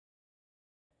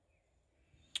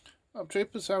Up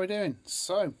troopers, how are we doing?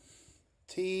 So,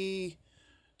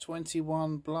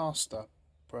 T-21 blaster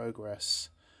progress.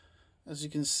 As you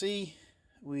can see,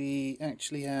 we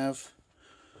actually have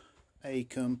a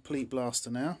complete blaster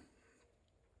now,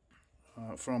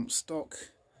 from stock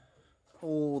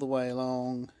all the way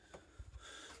along,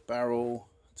 barrel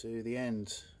to the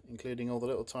end, including all the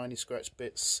little tiny scratch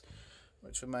bits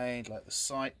which were made, like the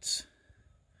sight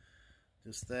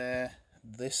just there,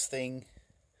 this thing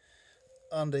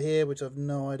under here, which I've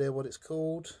no idea what it's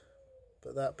called,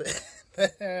 but that bit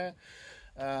there.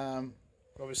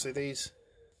 Obviously these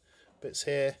bits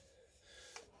here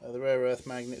are the rare earth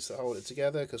magnets that hold it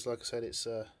together, because like I said, it's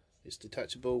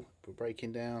detachable for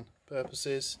breaking down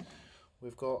purposes.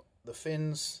 We've got the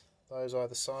fins, those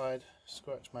either side,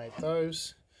 scratch made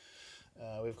those.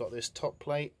 We've got this top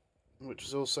plate, which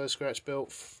was also scratch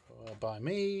built by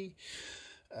me.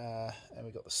 And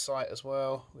we've got the sight as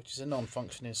well, which is a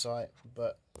non-functioning sight,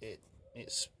 but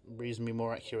it's reasonably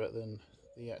more accurate than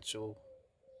the actual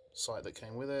sight that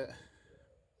came with it.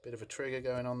 Bit of a trigger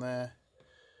going on there,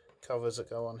 covers that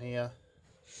go on here.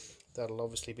 That'll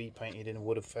obviously be painted in a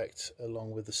wood effect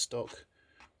along with the stock,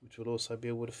 which will also be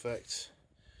a wood effect.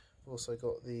 Also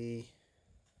got the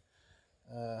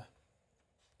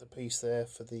piece there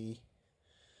for the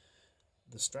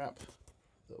strap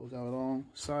that will go along.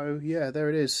 So yeah, there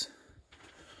it is.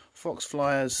 Fox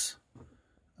Flyers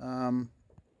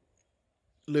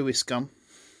Lewis gun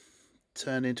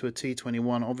turned into a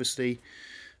T-21. Obviously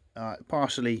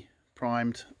partially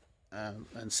primed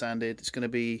and sanded. It's going to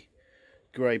be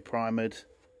grey primered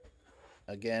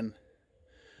again,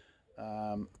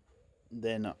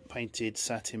 then painted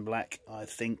satin black. I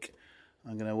think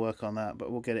I'm going to work on that,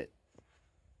 but we'll get it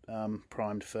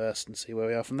primed first and see where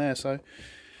we are from there. So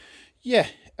yeah,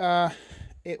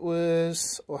 it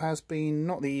was, or has been,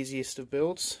 not the easiest of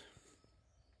builds.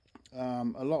 A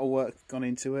lot of work gone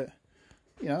into it.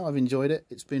 You know, I've enjoyed it.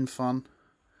 It's been fun.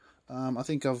 I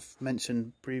think I've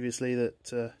mentioned previously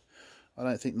that I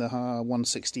don't think the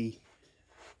 160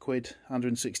 quid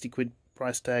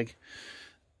price tag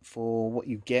for what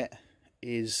you get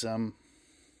is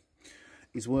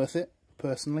worth it,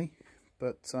 personally.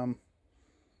 But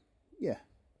yeah,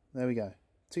 there we go.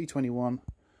 T-21.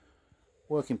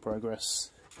 Work in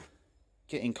progress,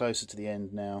 getting closer to the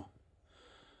end now.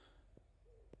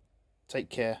 Take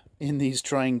care in these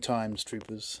trying times,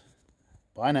 troopers.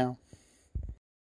 Bye now.